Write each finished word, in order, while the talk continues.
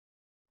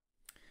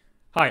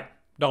Hi,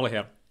 Dolly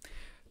here.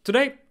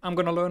 Today I'm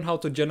gonna learn how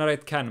to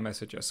generate CAN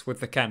messages with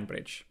the CAN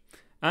bridge.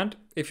 And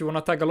if you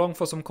wanna tag along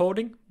for some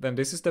coding, then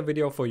this is the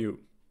video for you.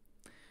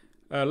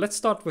 Let's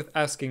start with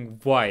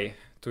asking why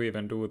to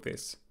even do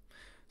this.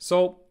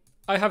 So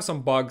I have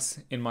some bugs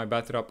in my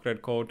battery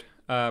upgrade code.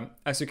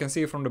 As you can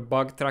see from the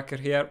bug tracker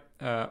here,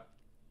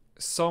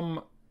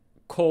 some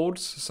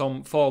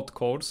fault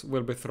codes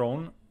will be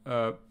thrown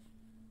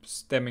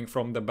stemming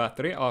from the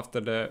battery after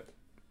the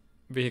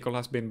vehicle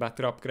has been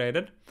battery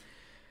upgraded.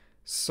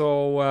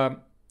 So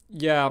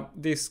yeah,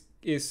 this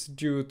is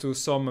due to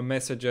some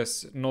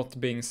messages not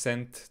being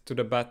sent to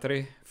the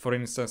battery. For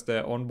instance,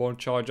 the onboard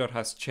charger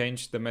has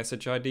changed the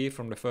message ID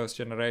from the first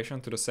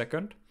generation to the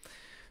second.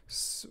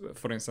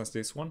 For instance,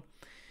 this one.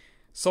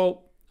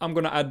 So I'm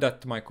gonna add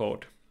that to my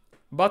code.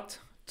 But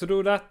to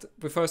do that,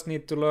 we first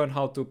need to learn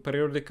how to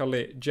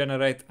periodically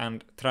generate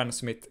and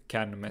transmit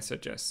CAN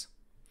messages.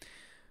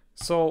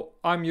 So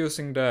I'm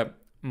using the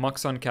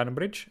Muxsan CAN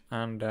bridge,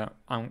 and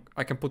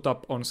I can put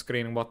up on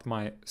screen what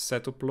my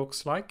setup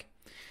looks like.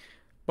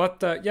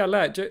 But yeah,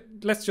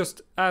 let's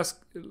just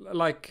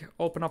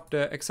open up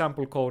the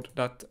example code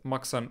that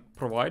Muxsan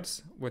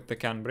provides with the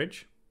CAN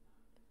bridge.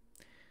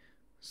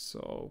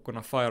 So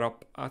gonna fire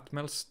up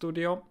Atmel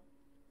Studio,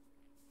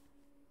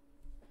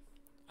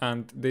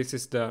 and this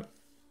is the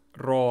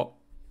raw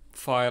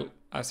file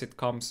as it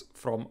comes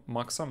from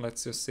Muxsan.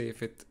 Let's just see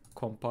if it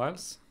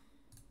compiles.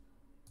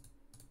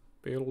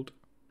 Build.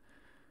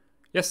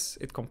 Yes,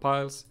 it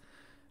compiles,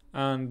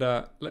 and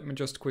let me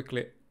just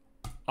quickly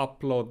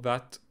upload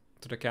that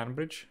to the CAN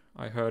bridge.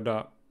 I heard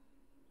a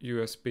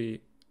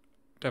USB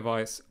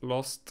device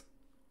lost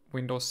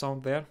Windows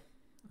sound there.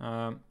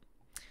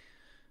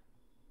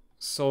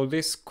 So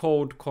this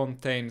code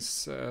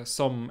contains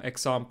some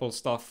example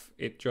stuff.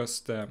 It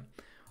just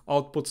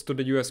outputs to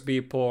the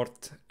USB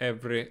port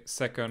every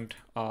second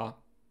a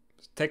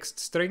text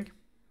string,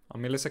 a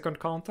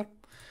millisecond counter.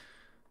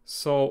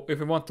 So if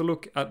we want to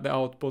look at the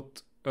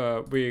output,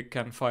 we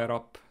can fire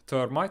up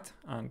Termite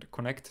and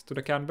connect to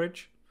the CAN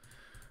bridge.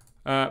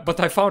 But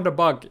I found a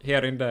bug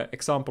here in the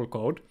example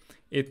code.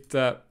 It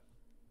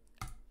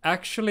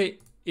actually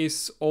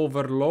is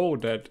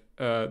overloaded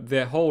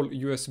the whole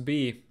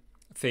USB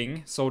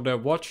thing, so the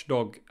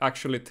watchdog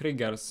actually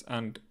triggers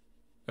and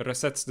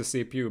resets the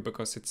CPU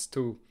because it's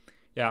too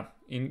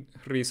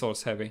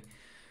resource heavy.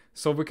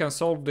 So we can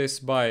solve this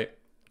by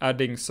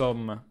adding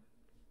some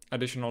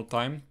additional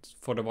time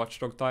for the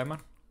watchdog timer.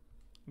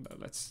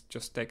 Let's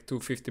just take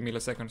 250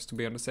 milliseconds to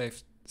be on the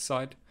safe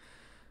side,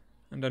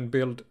 and then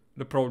build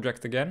the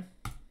project again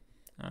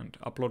and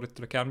upload it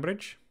to the CAN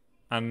bridge.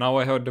 And now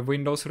I heard the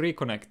Windows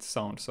reconnect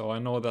sound, so I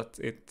know that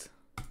it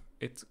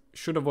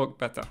should have worked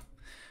better.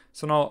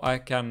 So now I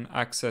can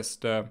access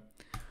the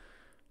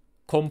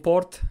COM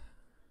port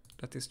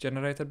that is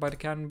generated by the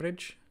CAN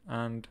bridge,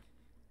 and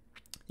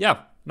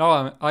yeah,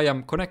 now I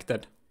am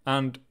connected,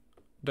 and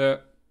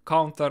the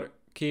counter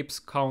keeps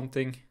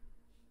counting.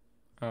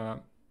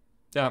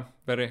 Yeah,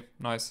 very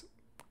nice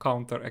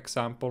counter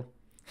example.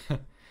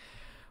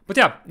 But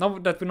yeah, now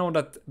that we know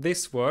that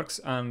this works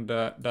and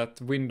that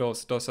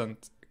Windows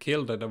doesn't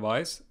kill the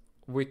device,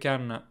 we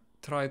can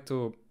try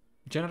to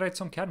generate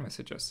some CAN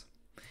messages.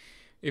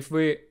 If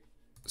we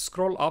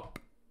scroll up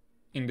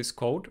in this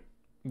code,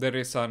 there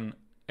is an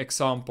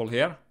example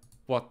here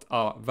what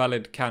a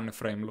valid CAN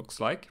frame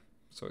looks like.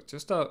 So it's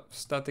just a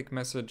static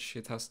message.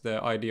 It has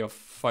the ID of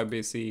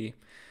 5BC,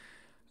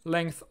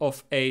 length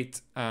of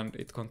 8, and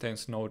it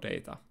contains no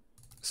data.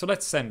 So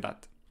let's send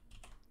that.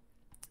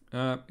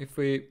 If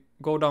we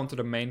go down to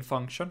the main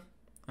function,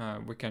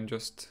 we can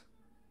just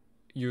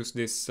use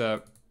this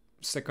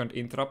second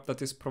interrupt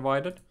that is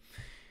provided.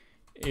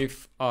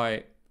 If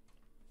I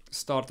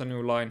start a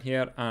new line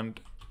here and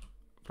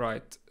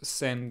write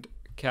send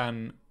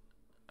CAN,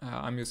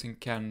 I'm using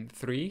CAN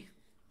 3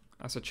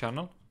 as a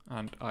channel,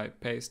 and I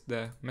paste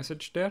the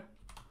message there.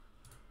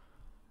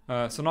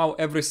 So now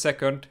every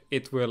second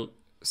it will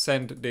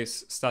send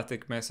this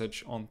static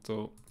message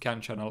onto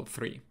CAN channel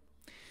 3.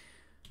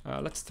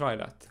 Let's try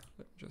that.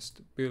 Let's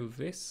just build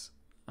this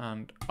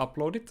and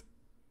upload it.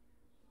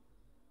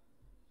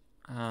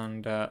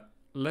 And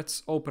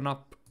let's open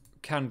up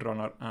CAN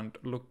runner and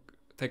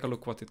take a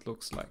look what it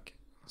looks like.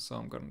 So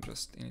I'm gonna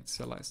just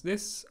initialize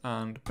this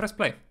and press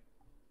play.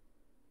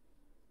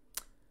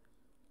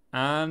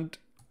 And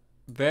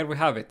there we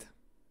have it.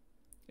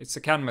 It's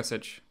a CAN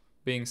message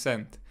being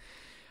sent.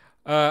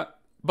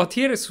 But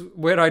here is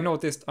where I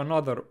noticed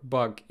another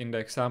bug in the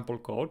example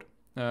code.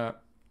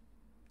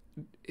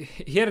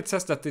 Here it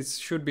says that it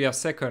should be a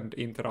second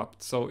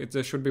interrupt, so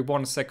there should be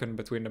 1 second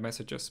between the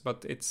messages,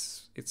 but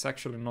it's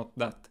actually not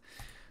that.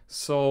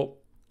 So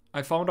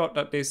I found out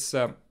that this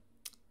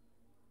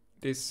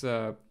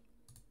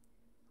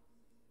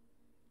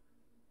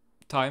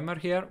timer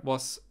here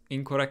was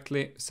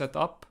incorrectly set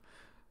up.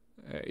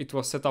 It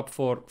was set up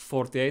for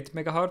 48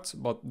 megahertz,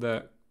 but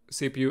the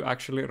CPU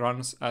actually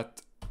runs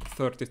at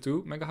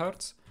 32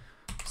 megahertz.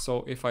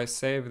 So if I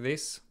save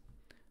this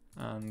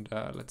and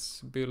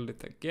let's build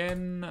it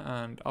again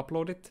and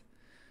upload it,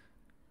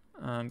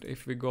 And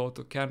if we go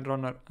to can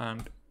runner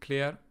and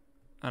clear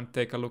and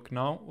take a look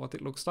now what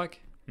it looks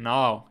like.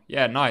 Now,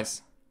 yeah,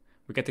 nice.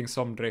 We're getting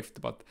some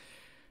drift, but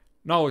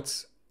now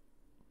it's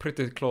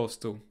pretty close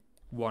to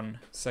 1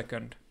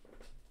 second.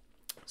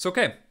 It's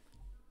okay.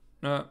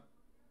 Now,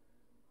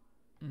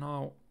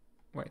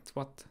 wait,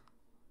 what?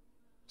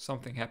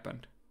 Something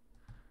happened.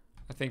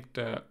 I think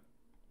the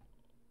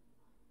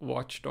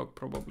watchdog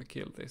probably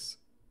killed this.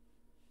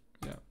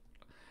 Yeah.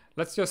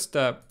 Let's just,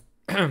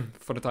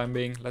 for the time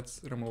being,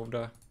 let's remove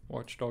the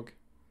watchdog.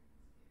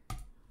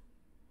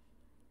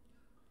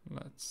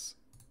 Let's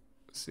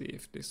see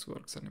if this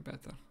works any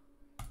better.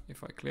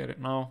 If I clear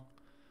it now.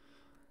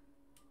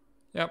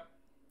 Yep,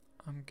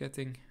 I'm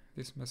getting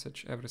this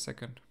message every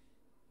second.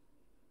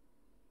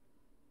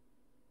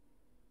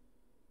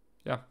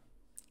 Yeah,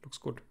 looks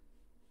good.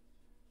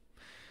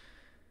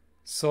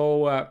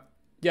 So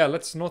yeah,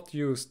 let's not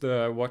use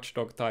the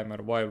watchdog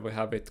timer while we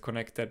have it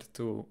connected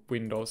to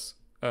Windows.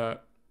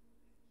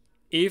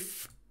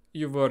 If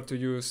you were to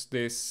use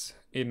this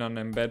in an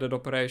embedded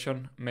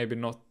operation, maybe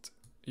not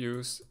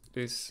use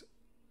this,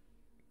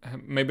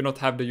 maybe not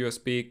have the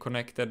USB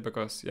connected,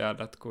 because yeah,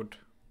 that could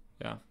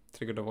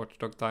trigger the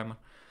watchdog timer.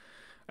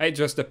 It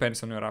just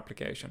depends on your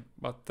application,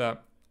 but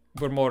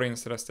we're more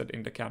interested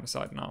in the CAN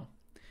side now.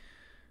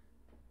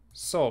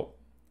 So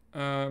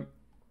how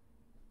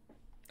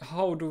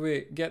do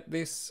we get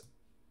this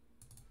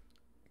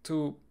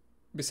to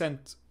be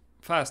sent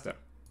faster?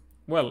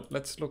 Well,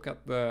 let's look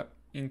at the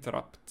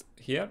interrupt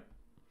here.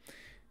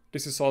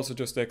 This is also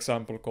just the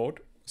example code.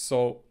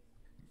 So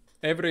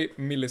every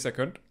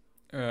millisecond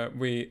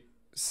we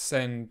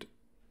send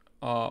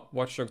a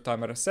watchdog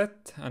timer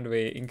reset, and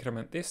we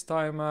increment this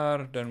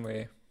timer, then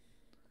we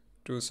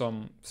do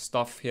some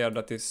stuff here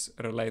that is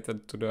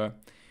related to the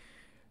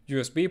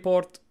USB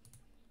port,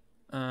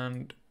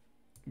 and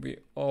we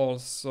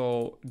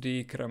also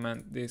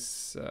decrement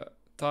this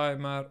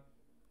timer,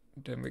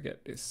 then we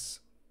get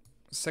this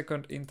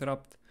second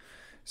interrupt.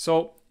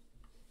 So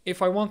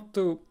if I want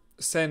to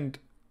send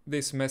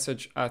this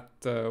message at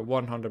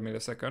 100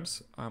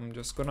 milliseconds, I'm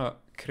just gonna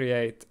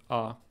create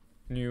a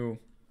new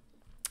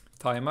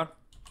timer.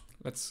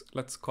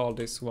 Let's call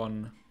this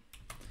one,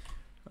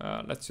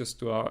 let's just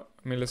do a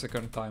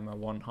millisecond timer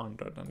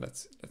 100, and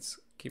let's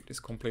keep this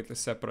completely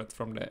separate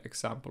from the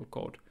example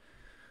code.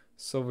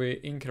 So we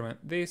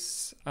increment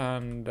this,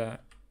 and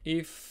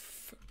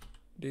if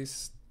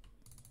this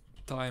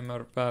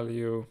timer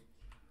value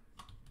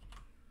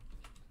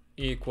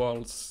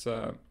equals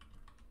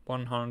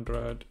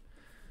 100,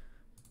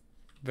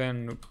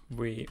 then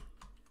we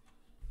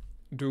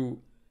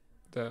do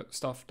the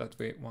stuff that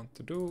we want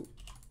to do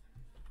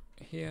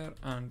here,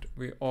 and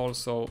we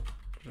also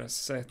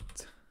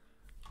reset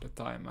the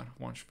timer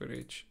once we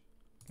reach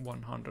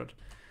 100.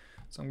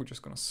 So I'm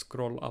just gonna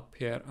scroll up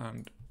here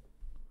and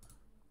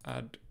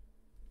add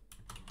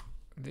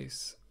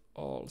this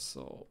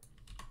also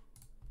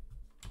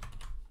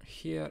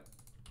here.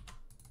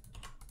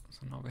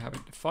 So now we have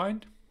it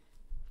defined.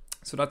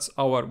 So that's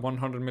our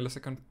 100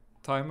 millisecond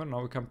timer.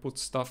 Now we can put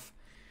stuff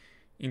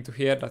into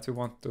here that we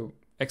want to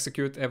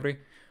execute every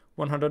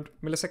 100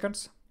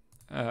 milliseconds.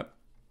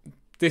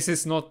 This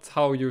is not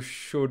how you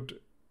should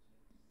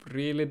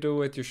really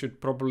do it. You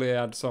should probably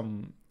add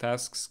some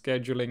task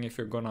scheduling if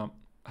you're gonna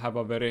have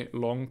a very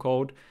long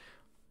code,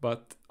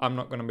 but I'm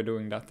not gonna be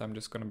doing that. I'm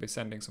just gonna be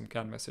sending some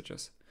CAN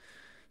messages.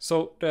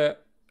 So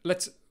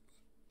let's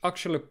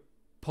actually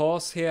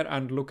pause here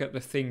and look at the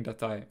thing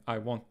that I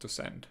want to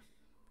send.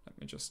 Let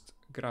me just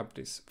grab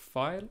this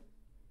file.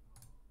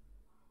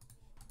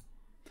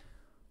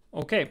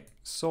 Okay,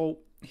 so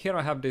here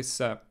I have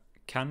this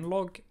CAN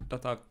log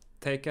that I've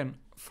taken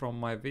from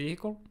my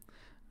vehicle,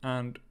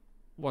 and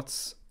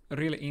what's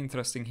really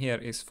interesting here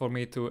is for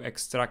me to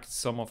extract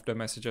some of the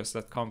messages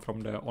that come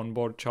from the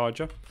onboard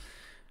charger,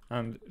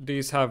 and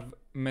these have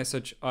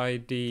message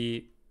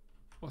ID,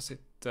 was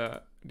it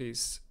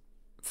these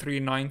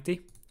 390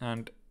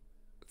 and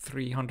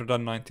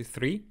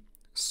 393.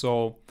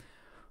 So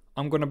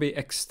I'm gonna be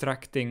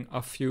extracting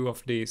a few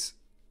of these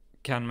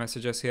CAN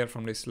messages here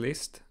from this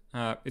list.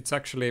 It's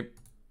actually,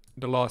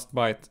 the last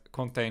byte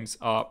contains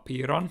a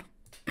prun.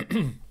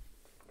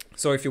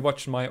 So if you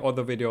watch my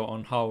other video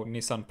on how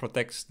Nissan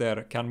protects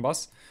their CAN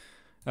bus,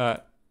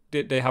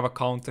 they have a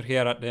counter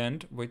here at the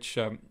end which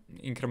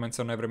increments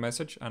on every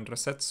message and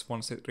resets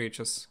once it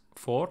reaches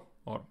 4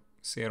 or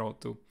 0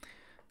 to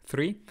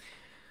 3.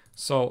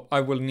 So I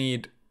will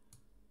need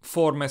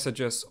 4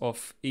 messages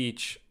of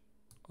each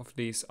of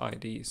these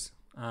IDs,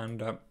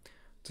 and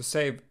to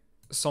save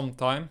some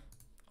time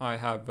I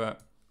have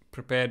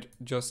prepared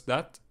just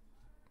that.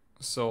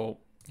 So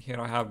here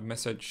I have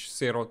message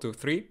 0 to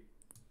 3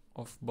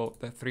 of both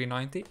the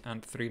 390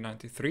 and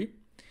 393.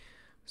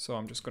 So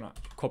I'm just gonna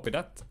copy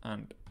that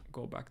and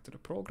go back to the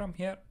program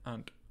here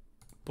and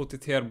put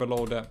it here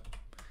below the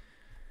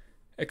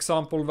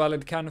example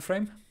valid CAN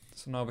frame.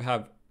 So now we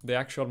have the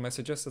actual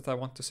messages that I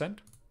want to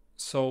send.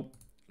 So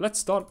let's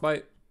start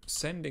by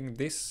sending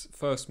this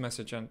first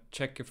message and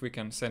check if we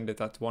can send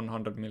it at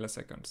 100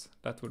 milliseconds.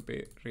 That would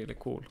be really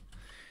cool.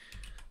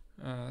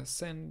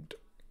 send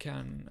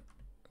can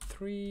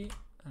 3,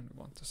 and we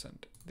want to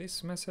send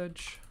this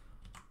message.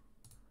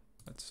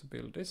 Let's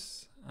build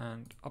this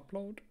and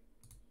upload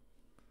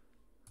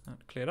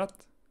and clear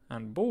that,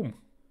 and boom.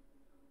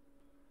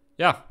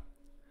 Yeah.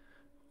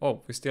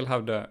 Oh, we still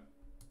have the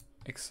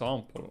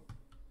example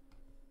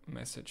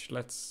message.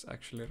 Let's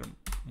actually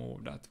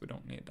remove that. We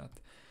don't need that.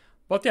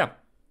 But yeah,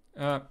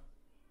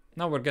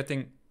 now we're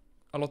getting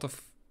a lot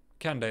of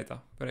CAN data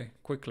very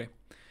quickly.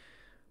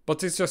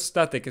 But it's just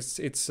static.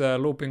 It's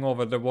looping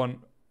over the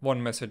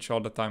one message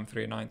all the time,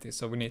 390.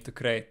 So we need to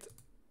create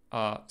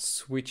a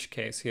switch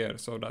case here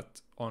so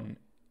that on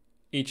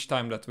each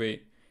time that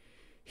we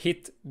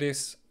hit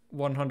this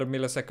 100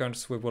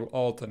 milliseconds, we will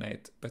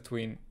alternate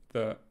between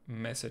the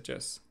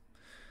messages.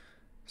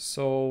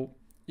 So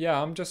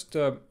yeah, I'm just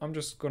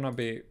gonna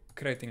be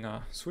creating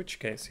a switch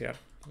case here.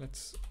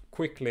 Let's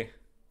quickly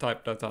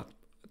type that up.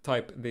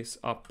 Type this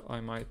up. I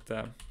might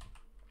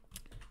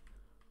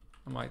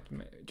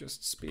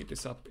just speed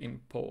this up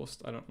in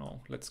post. I don't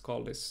know. Let's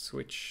call this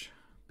switch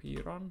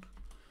prun.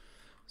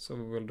 So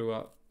we will do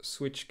a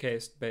switch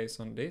case based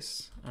on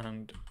this,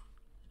 and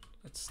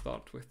let's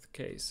start with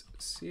case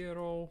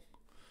 0,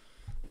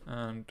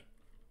 and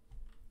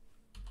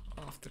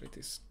after it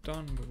is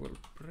done we will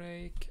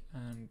break,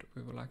 and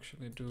we will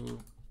actually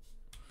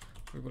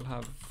we will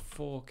have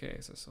 4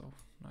 cases. So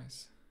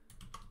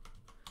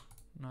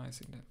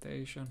nice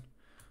indentation.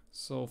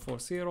 So for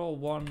 0,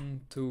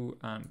 1, 2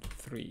 and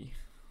 3,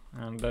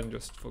 and then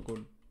just for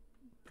good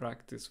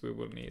practice we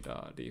will need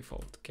a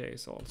default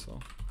case also.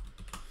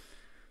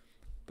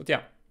 But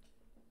yeah,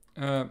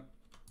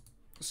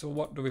 so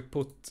what do we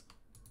put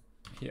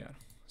here?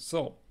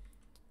 So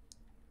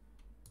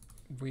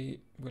we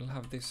will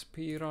have this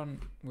prun.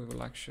 We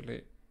will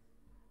actually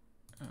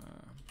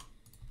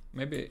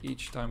maybe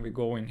each time we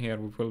go in here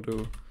we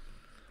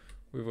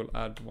will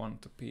add one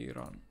to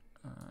prun,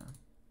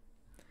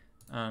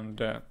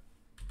 and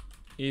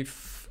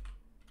if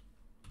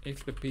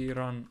the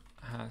prun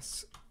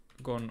has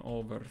gone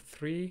over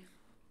 3,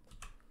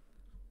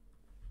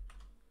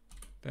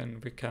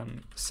 then we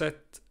can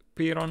set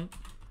prun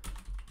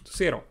to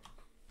 0.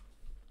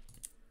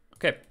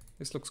 Okay,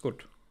 this looks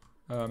good.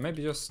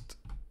 Maybe just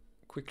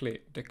quickly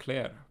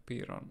declare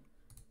prun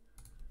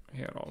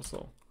here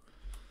also.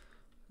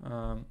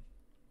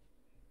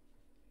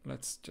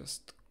 Let's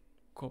just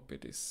copy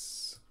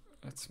this.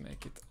 Let's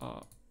make it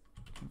a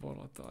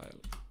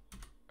volatile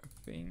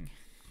thing.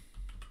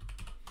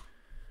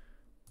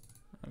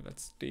 And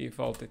let's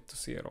default it to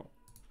 0.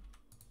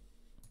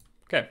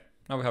 Okay,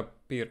 now we have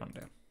prun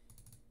there.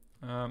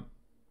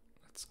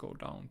 Let's go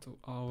down to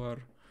our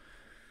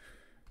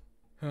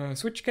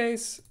switch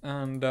case,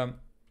 and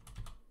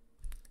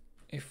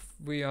if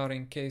we are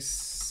in case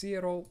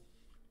 0,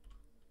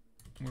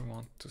 we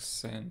want to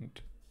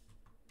send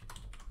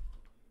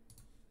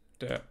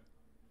the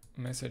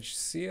message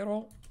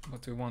 0,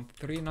 but we want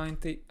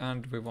 390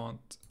 and we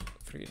want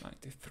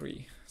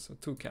 393, so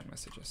 2 CAN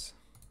messages.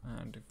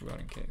 And if we are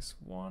in case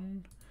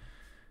 1,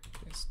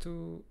 case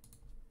 2,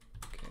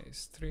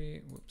 case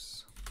 3,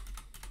 whoops.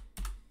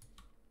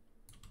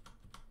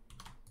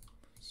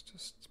 Let's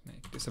just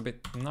make this a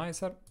bit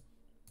nicer.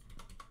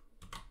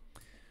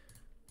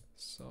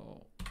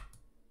 So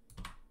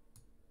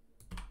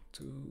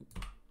 2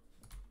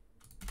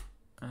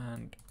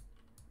 and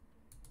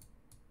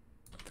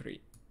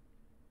 3.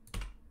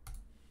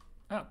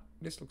 Ah,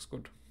 this looks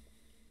good.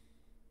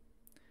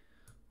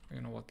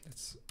 You know what,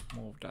 let's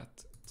move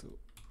that to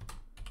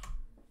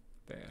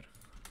there.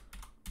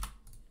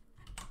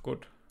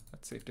 Good.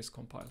 Let's see if this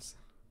compiles.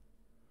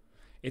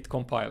 It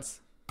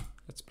compiles.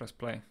 Let's press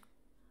play.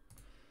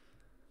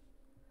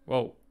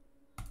 Whoa.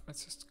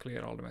 Let's just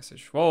clear all the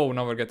message. Whoa,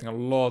 now we're getting a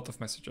lot of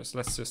messages.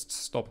 Let's just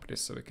stop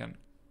this so we can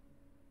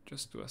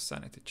just do a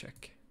sanity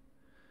check.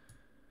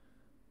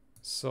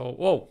 So,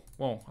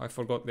 whoa, I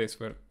forgot this.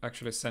 We're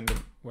actually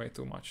sending way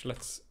too much.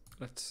 Let's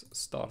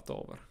start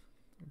over.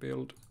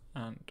 Build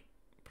and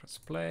press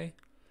play.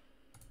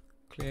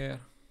 Clear.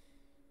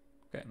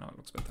 Okay, now it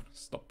looks better.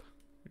 Stop.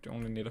 We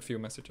only need a few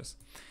messages.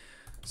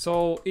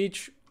 So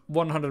each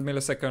 100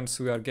 milliseconds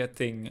we are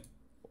getting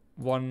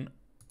 1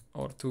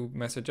 or 2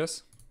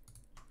 messages.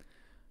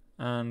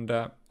 And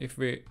if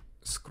we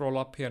scroll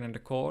up here in the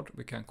code,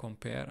 we can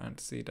compare and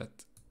see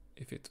that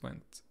if it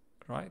went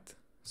right.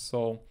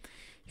 So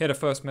here the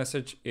first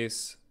message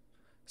is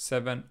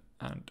 7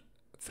 and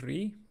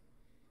 3,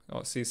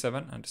 or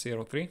C7 and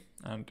 03,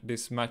 and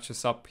this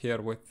matches up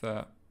here with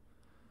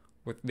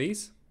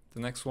these. The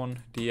next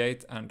one,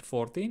 D8 and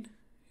 14,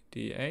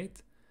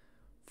 D8,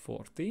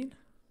 14,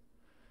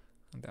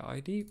 and the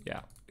ID,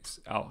 yeah,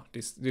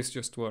 this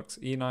just works.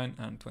 E9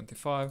 and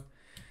 25,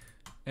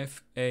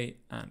 FA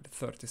and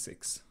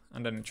 36,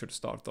 and then it should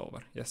start over.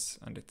 Yes,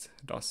 and it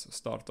does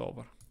start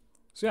over.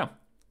 So yeah,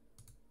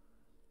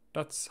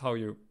 that's how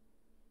you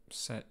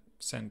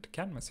send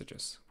CAN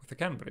messages with the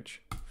CAN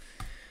bridge.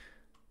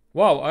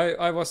 Wow,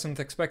 I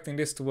wasn't expecting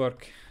this to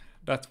work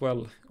that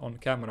well on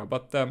camera,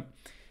 but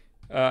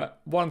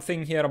one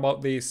thing here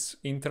about these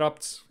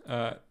interrupts,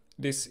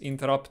 this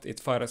interrupt, it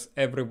fires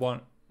every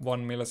one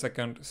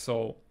millisecond,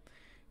 so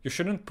you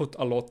shouldn't put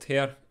a lot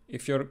here.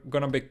 If you're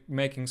gonna be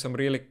making some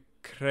really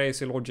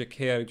crazy logic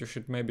here, you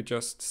should maybe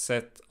just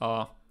set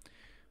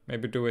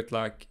maybe do it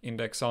like in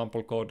the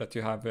example code that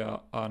you have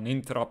an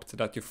interrupt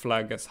that you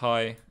flag as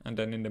high, and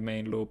then in the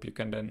main loop you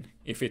can then,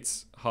 if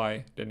it's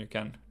high, then you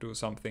can do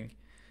something.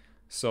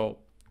 So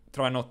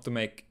try not to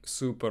make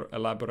super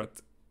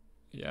elaborate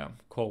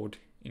code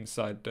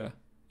inside the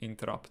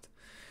interrupt.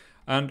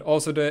 And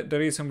also the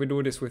reason we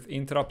do this with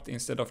interrupt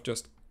instead of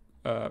just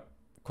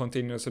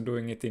continuously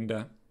doing it in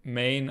the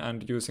main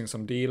and using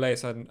some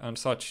delays and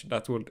such,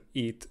 that would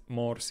eat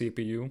more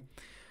CPU.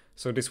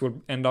 So this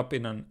will end up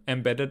in an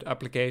embedded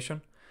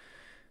application.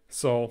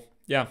 So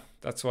yeah,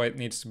 that's why it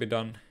needs to be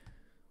done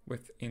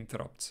with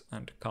interrupts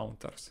and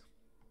counters.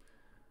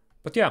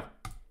 But yeah,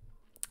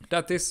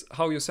 that is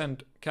how you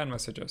send CAN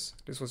messages.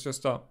 This was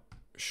just a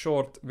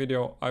short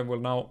video. I will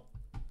now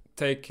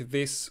take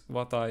this,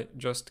 what I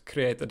just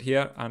created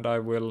here, and I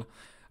will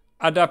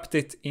adapt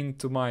it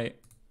into my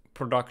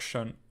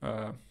production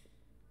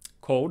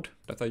code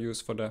that I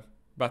use for the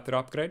battery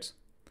upgrades.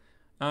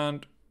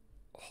 And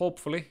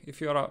hopefully,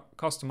 if you're a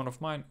customer of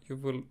mine, you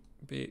will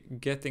be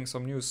getting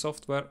some new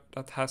software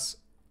that has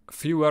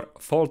fewer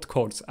fault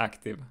codes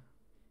active.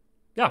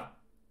 Yeah.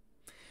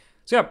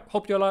 So yeah,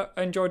 hope you all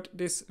enjoyed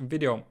this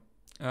video.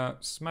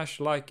 Smash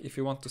like if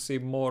you want to see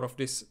more of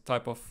this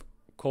type of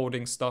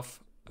coding stuff.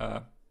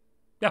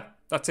 Yeah,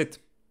 that's it.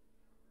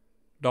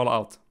 Dollar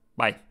out.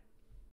 Bye.